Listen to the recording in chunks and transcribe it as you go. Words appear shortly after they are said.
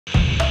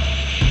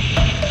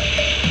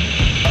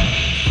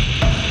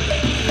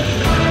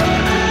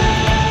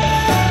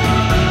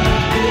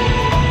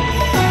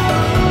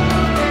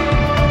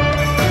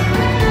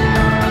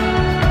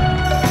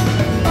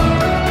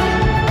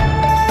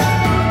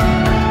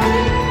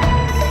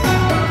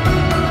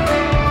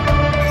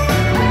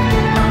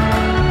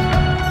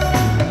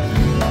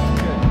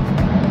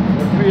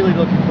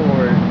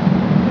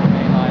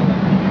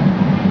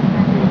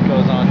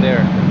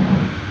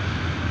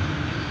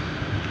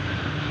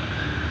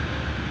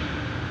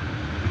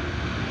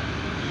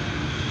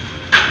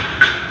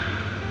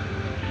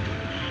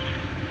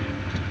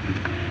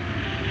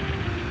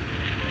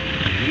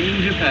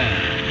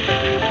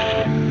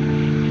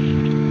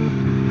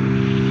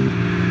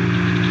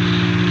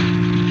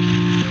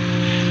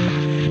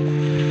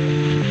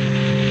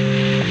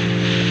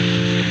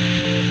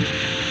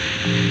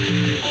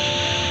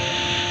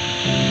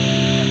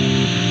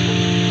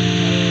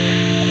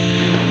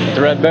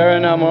at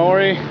Barren now,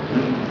 Maori.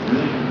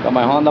 Got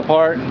my Honda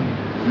part,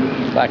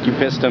 vacuum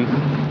piston.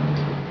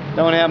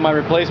 Don't have my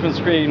replacement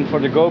screen for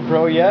the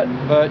GoPro yet,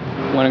 but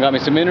when I got me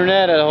some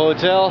internet at a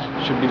hotel,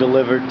 should be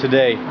delivered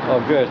today.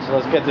 Oh good, so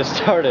let's get this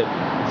started.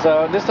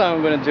 So this time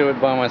I'm going to do it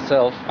by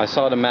myself. I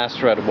saw the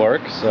master at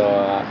work, so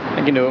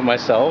I can do it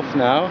myself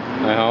now,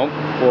 I hope,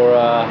 for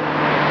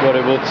what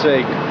it will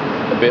take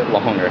a bit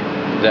longer.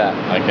 That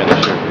I can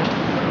assure you.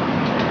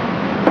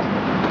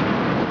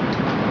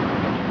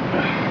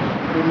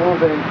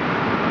 Removing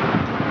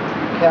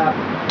the cap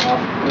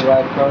off the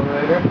right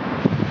carburator.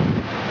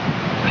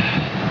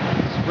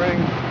 Spring.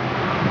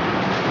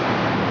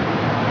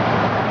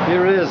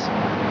 Here it is.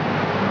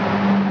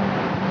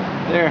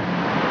 There.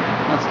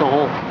 That's the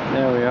hole.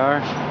 There we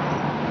are.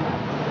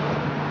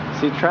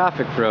 See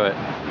traffic through it.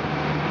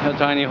 A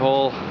tiny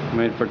hole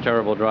made for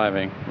terrible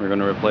driving. We're going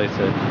to replace it.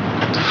 You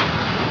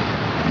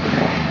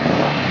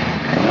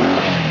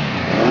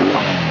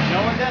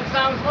know what that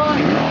sounds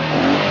like?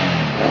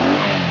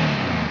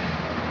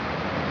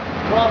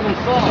 Problem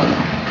solved.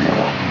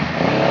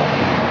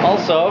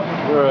 Also,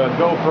 a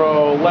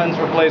GoPro lens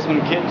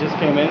replacement kit just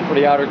came in for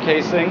the outer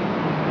casing.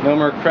 No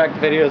more cracked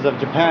videos of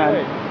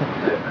Japan.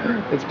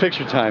 It's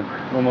picture time.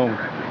 One moment.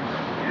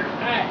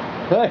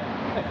 Hey. Hey.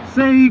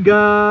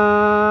 Sega.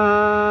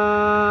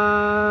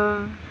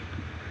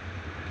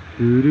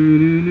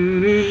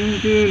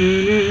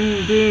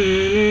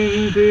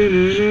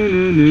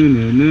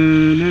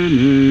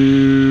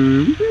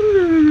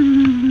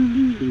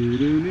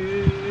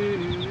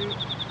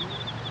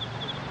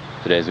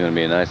 Today's going to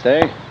be a nice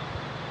day. I'm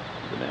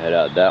going to head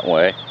out that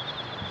way,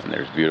 and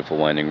there's beautiful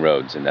winding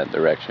roads in that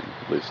direction,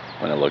 at least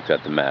when I looked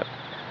at the map,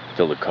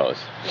 till the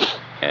coast.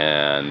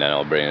 And then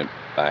I'll bring it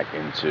back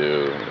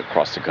into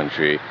across the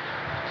country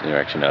to the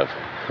direction of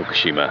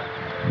Fukushima.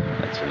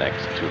 That's the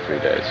next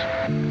 2-3 days.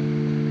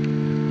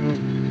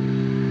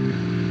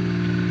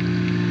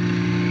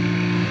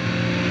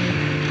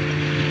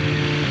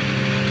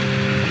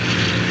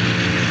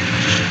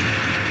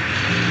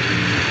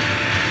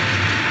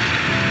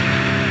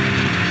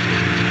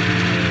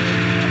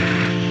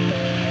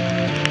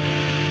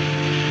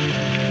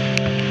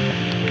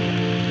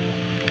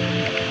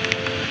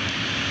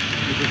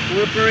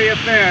 Slippery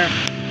affair.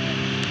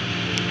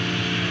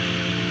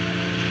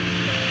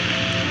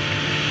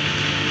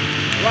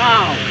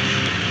 Wow,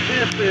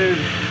 this is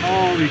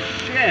holy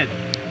shit.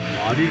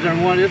 Wow,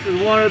 this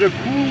is one of the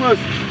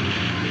coolest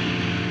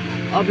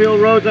uphill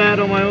roads I had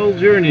on my whole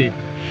journey,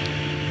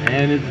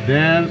 and it's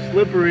damn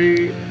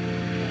slippery.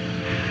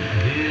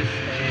 This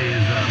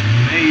is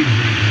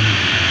amazing.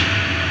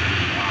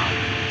 Wow.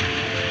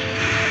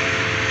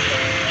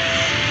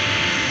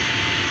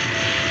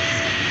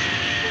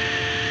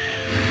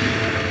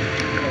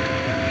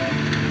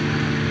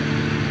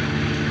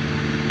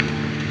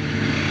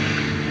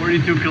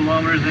 42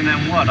 kilometers, and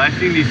then what? I've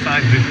seen these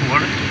signs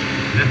before.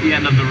 At the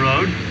end of the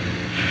road,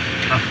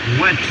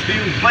 wet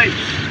steel plates.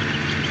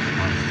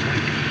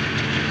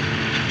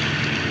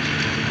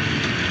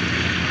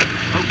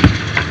 Oh,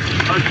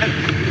 okay.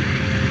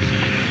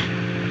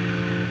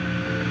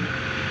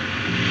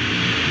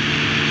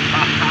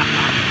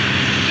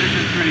 This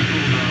is pretty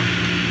cool, though.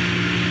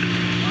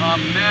 Oh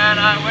man,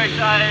 I wish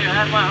I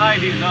had my high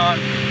beams on.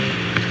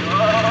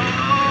 Oh.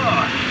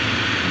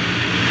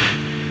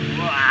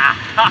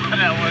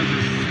 That was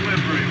a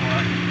slippery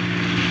one.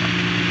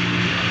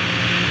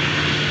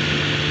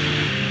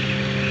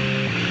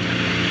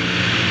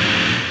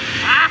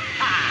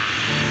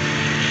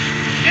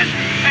 It's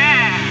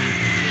bad.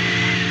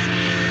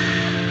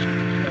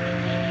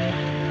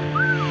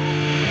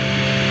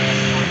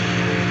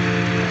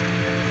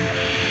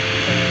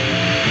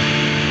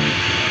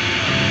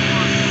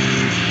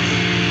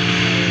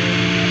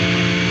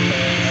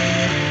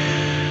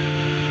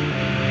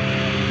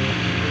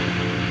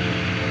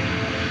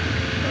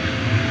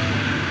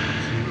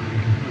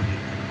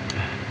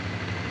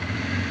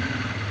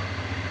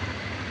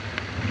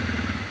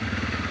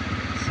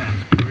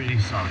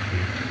 Soft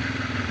here.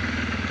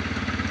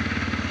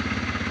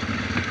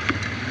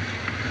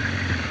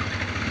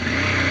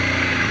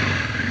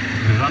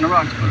 Put it on the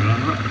rocks, put it on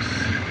the rocks.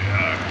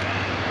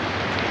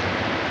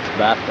 It's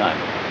bath time.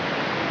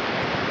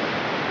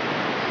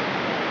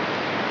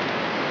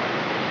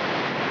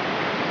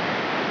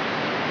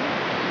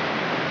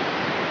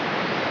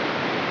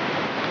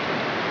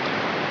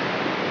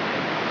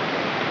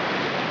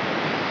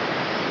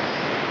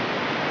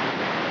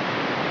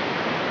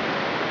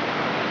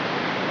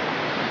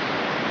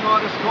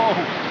 Not as cold.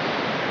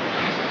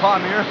 It's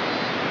calm here.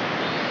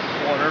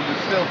 Water, but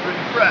still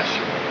pretty fresh.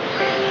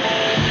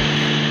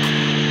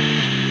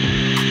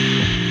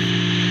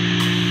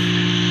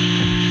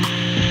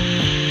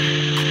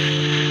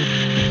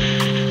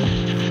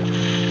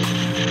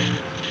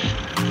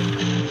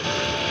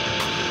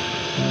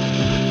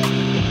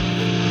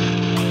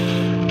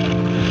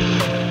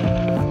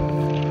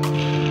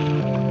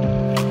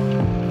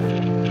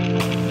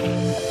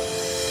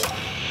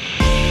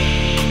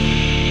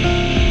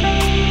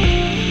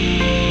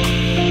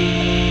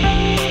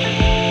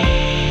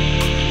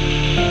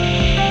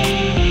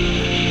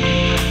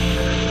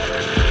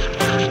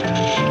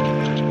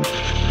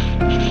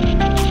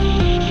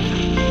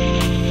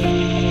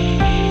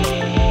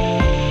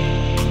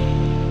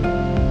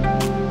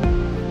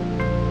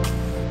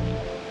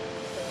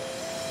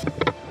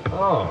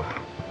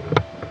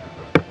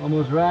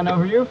 Almost ran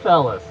over you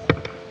fellas.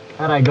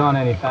 Had I gone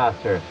any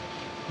faster.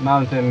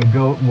 Mountain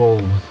goat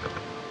wolves.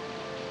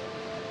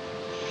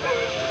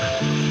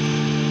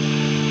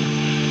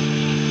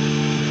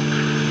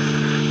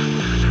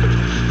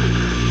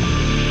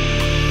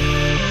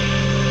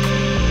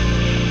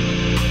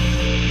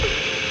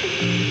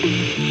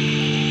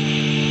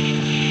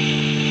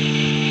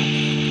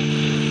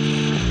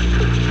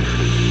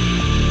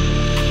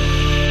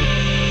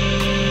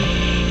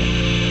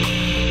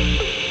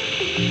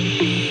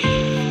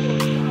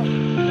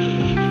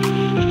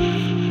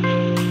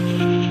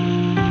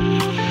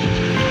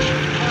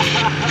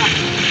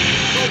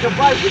 A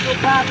bicycle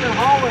path in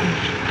Holland.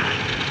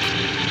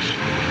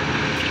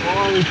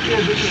 Holy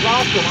shit, this is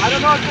awesome. I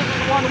don't know if this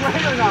is one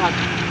way or not.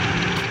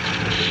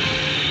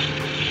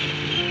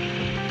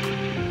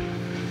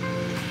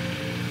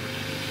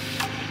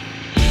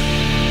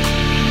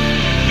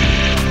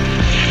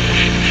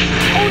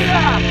 Oh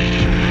yeah!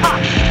 Ha!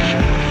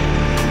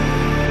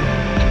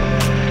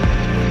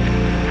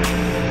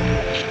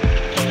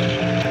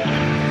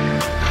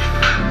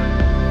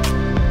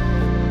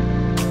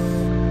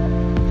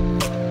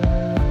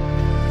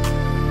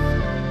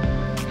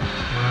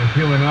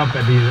 Queuing up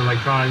at these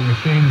electronic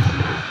machines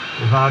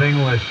without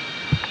English,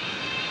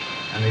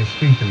 and they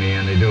speak to me,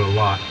 and they do a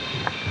lot.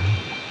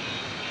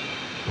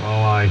 For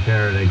all I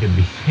care, they could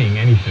be saying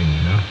anything,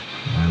 you know.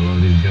 I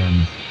love these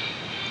guns.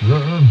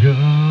 Love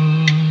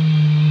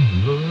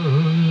guns,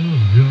 love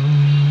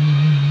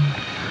guns.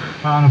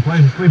 Found a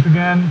place to sleep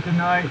again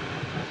tonight.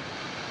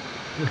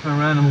 Just my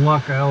random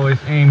luck, I always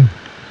aim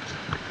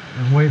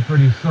and wait for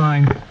these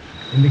signs to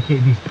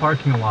indicate these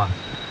parking lots.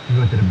 You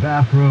go to the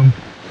bathroom.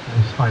 I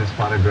just find a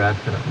spot of grass,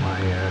 set up my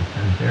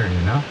tent there,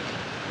 you know?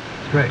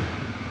 It's great.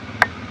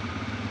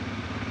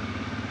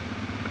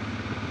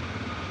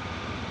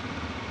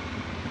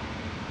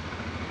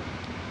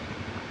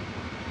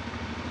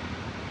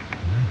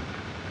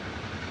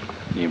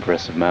 The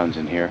impressive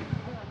mountain here.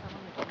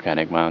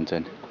 Volcanic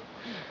mountain.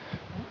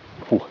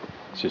 Whew.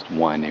 It's just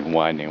winding,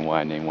 winding,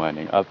 winding,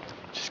 winding up.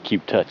 Just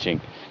keep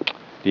touching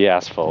the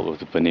asphalt with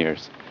the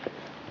panniers.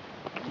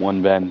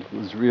 One bend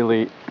was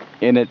really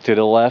in it to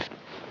the left.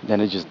 Then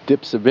it just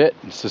dips a bit,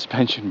 and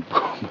suspension,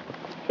 boom,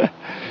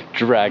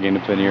 dragging the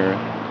pannier,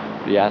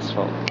 the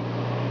asphalt.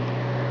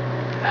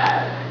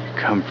 You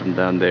come from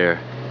down there.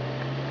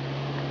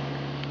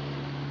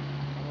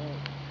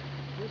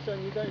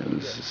 And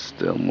this is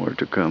still more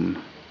to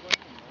come.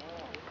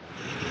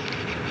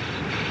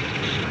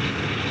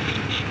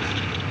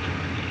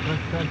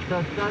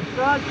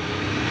 Touch.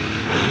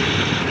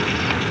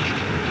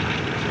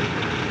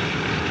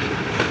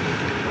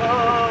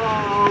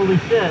 Oh, holy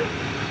shit.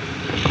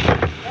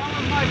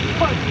 My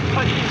foot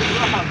touching the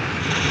ground.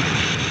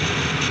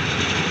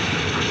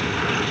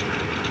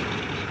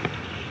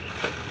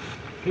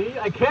 See,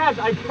 I can't.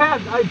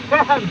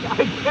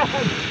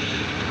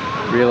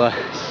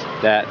 Realize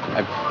that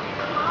I've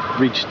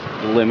reached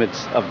the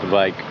limits of the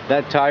bike.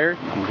 That tire,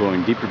 I'm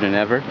going deeper than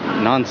ever,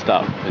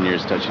 non-stop. The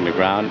nearest touching the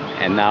ground,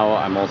 and now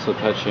I'm also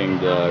touching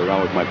the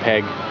ground with my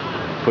peg,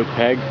 foot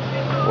peg,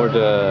 or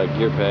the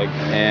gear peg,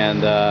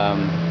 and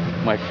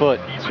my foot.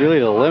 It's really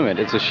the limit.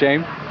 It's a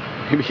shame.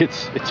 Maybe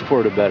it's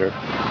for the better.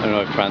 I don't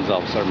know if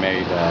transalps are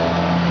made.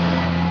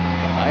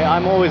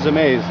 I'm always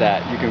amazed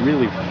that you can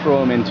really throw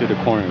them into the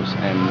corners,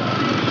 and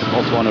it's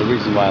also one of the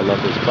reasons why I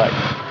love this bike.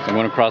 So I'm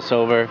going to cross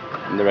over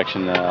in the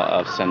direction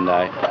of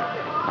Sendai.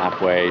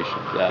 Halfway,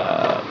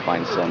 should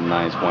find some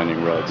nice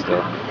winding roads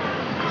there.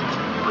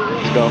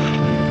 Let's go.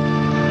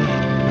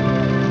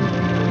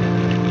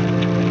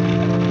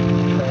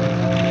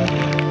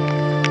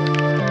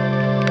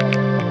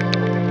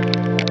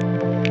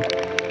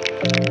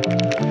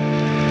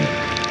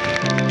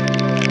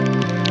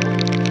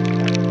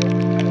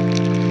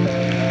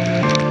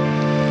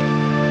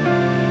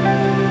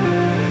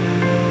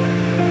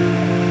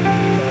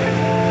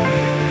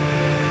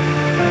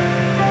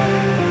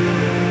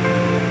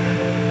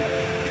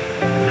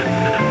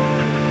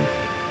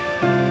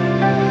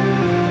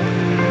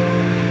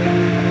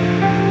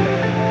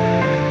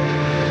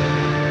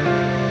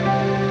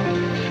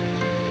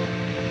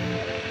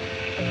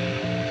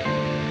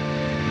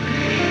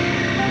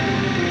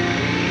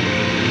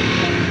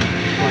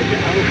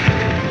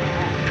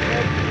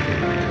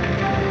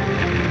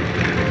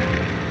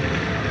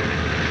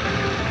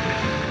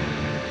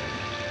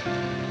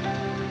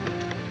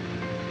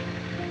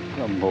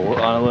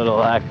 On a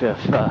little active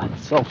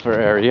sulfur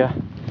area.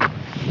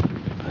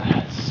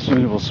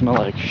 Soon it will smell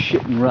like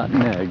shit and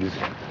rotten eggs.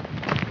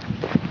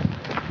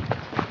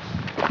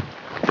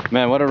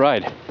 Man, what a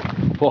ride.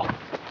 Whoa.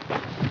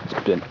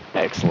 It's been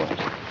excellent.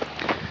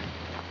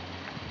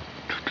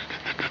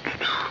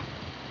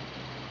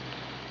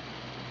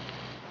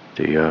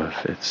 The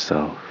earth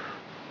itself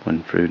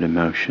went through the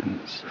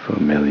motions for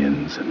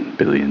millions and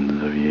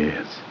billions of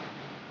years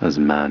as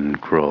man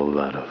crawled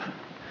out of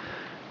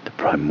the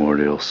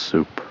primordial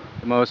soup.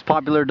 The most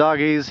popular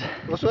doggies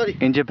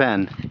in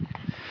Japan.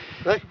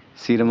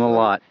 See them a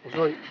lot.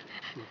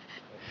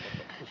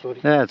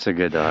 That's a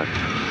good dog.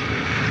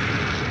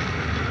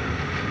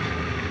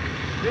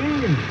 Steam! A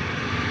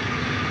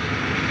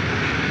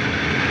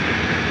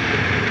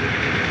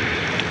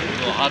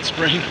little hot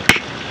spring.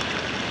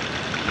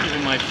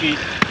 Even my feet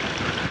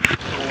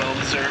are well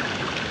deserved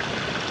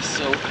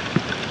soak.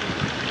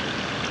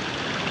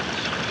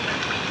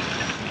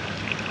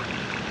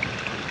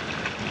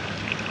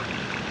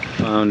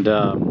 Found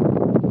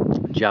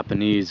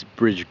Japanese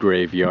bridge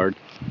graveyard.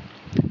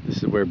 This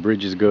is where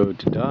bridges go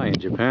to die in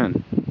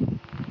Japan.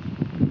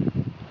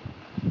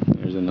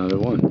 There's another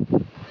one.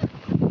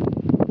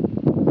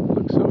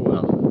 Looks so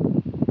well.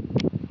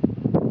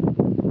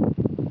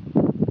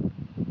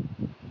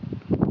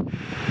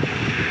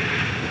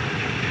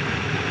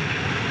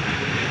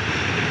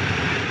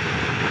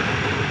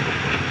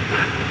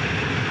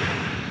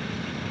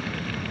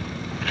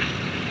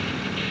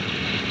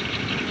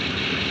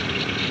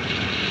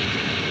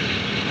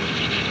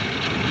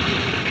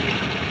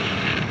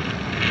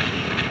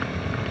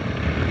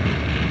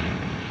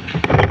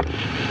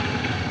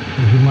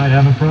 You might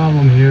have a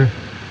problem here.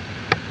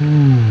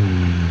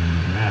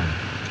 Man.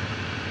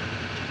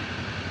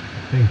 I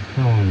think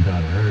someone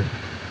got hurt.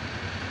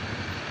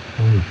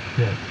 Holy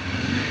shit.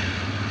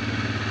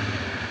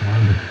 One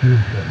of the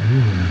cubes got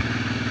moving.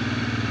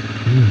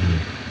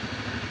 Jesus.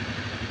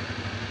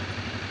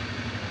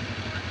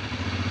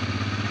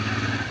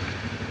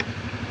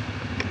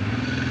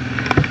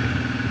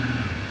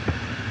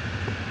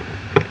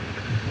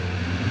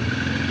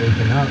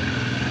 Waking up.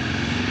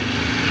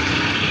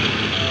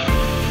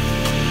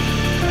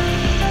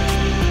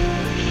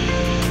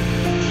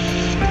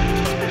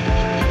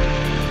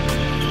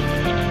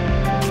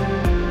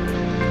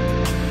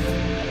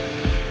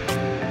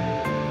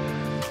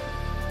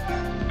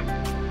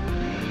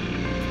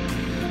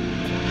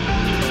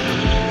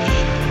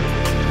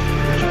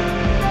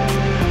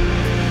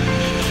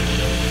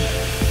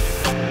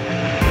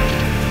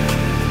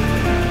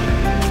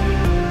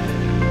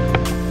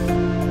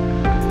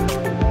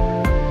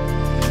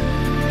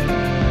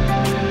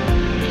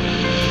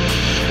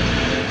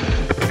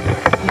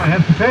 I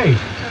have to pay.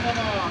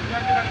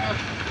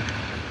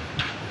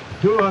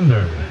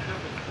 200.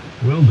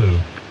 Will do.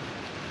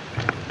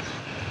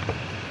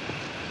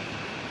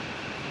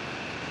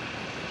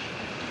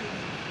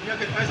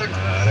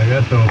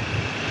 Arigato.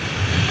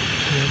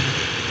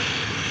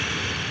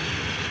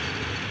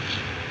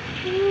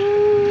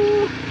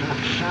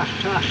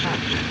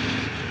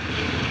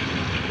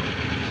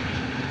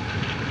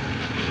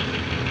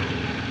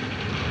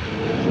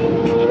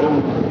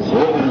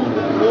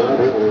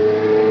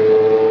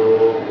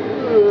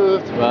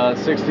 It's about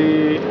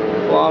 60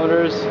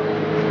 kilometers.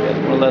 Get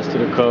more or less to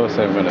the coast,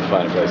 and we're gonna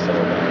find a place to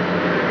settle down.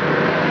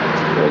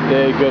 Good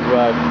day, good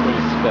ride,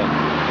 good spend.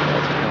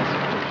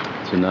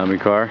 Tsunami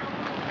car.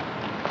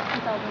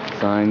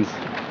 Signs.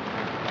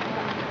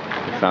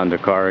 We found the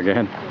car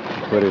again.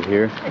 Put it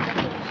here.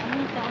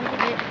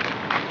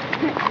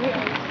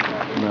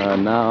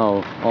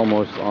 Now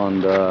almost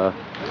on the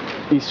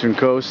eastern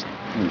coast,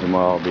 and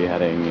tomorrow I'll be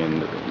heading in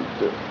the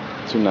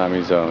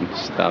tsunami zone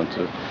down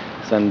to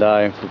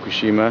Sendai and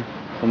Fukushima.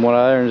 From what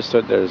I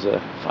understood, there's a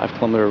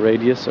 5-kilometer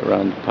radius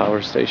around the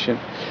power station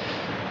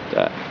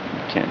that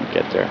you can't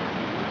get there.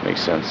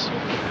 Makes sense.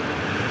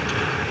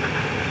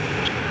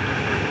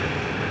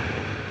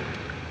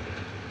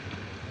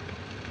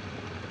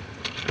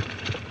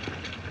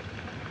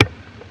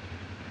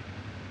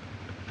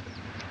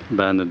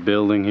 Abandoned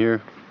building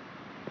here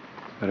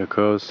at the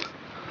coast,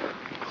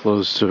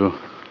 close to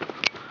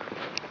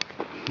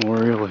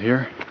memorial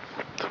here.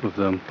 Two of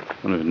them,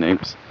 one of the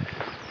names.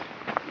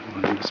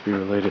 One must be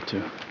related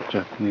to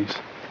Japanese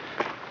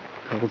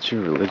culture,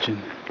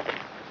 religion.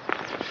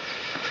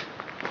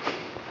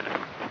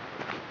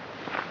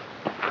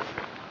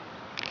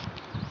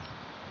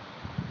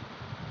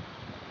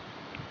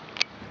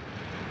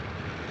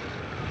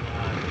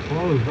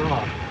 Closed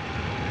off.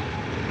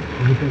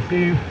 As you can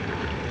see,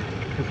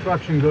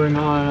 construction going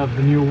on of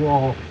the new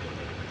wall.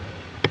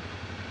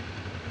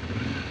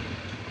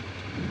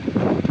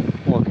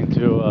 Walking to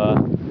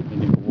the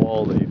new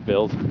wall they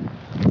built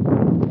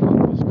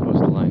along this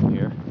coastline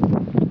here.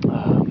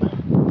 What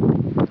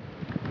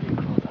do you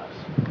call those?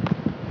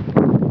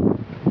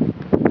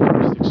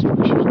 Acoustic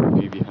structures would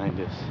be behind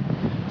this.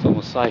 It's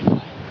almost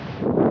sci-fi.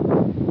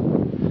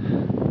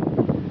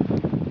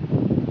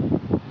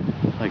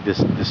 Like this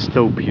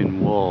dystopian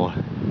wall.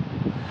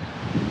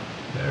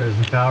 There's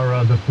the tower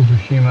of the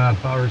Fukushima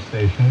power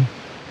station.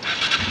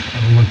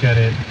 Have a look at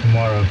it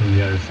tomorrow from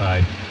the other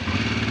side.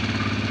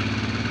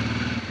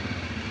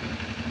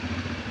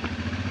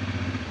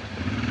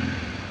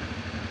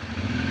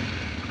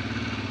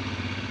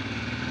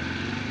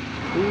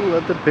 Ooh,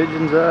 let the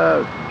pigeons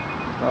out.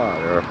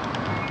 Oh,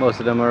 most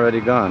of them are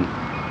already gone.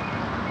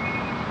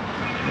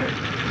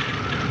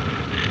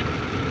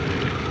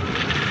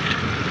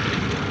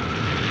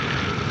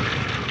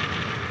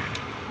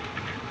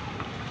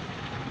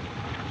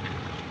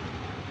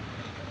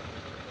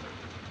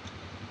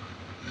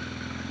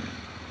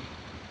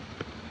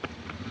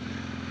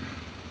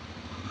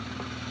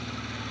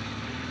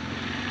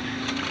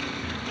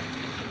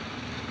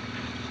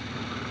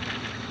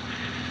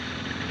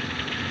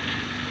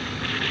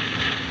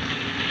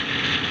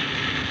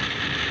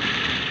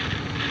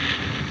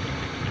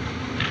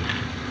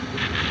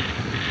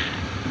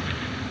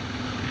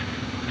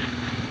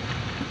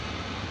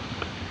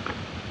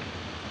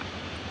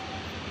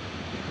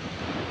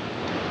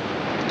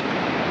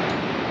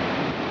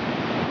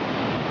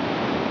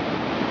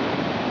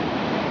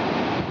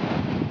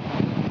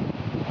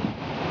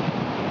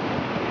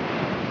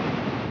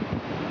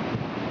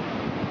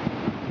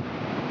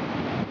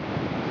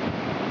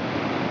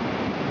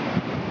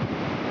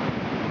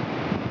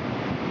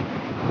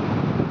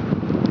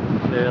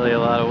 Clearly a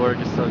lot of work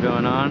is still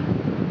going on.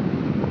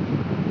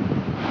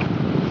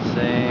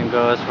 Same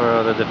goes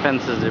for the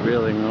defenses they're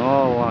building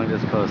all along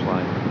this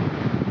coastline.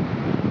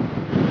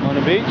 On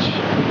the beach,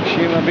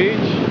 Fukushima Beach.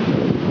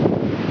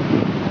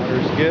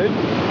 Water's good.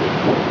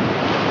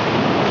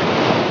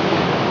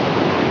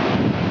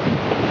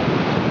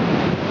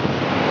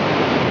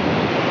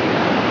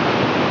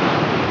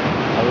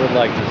 I would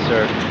like to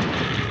surf.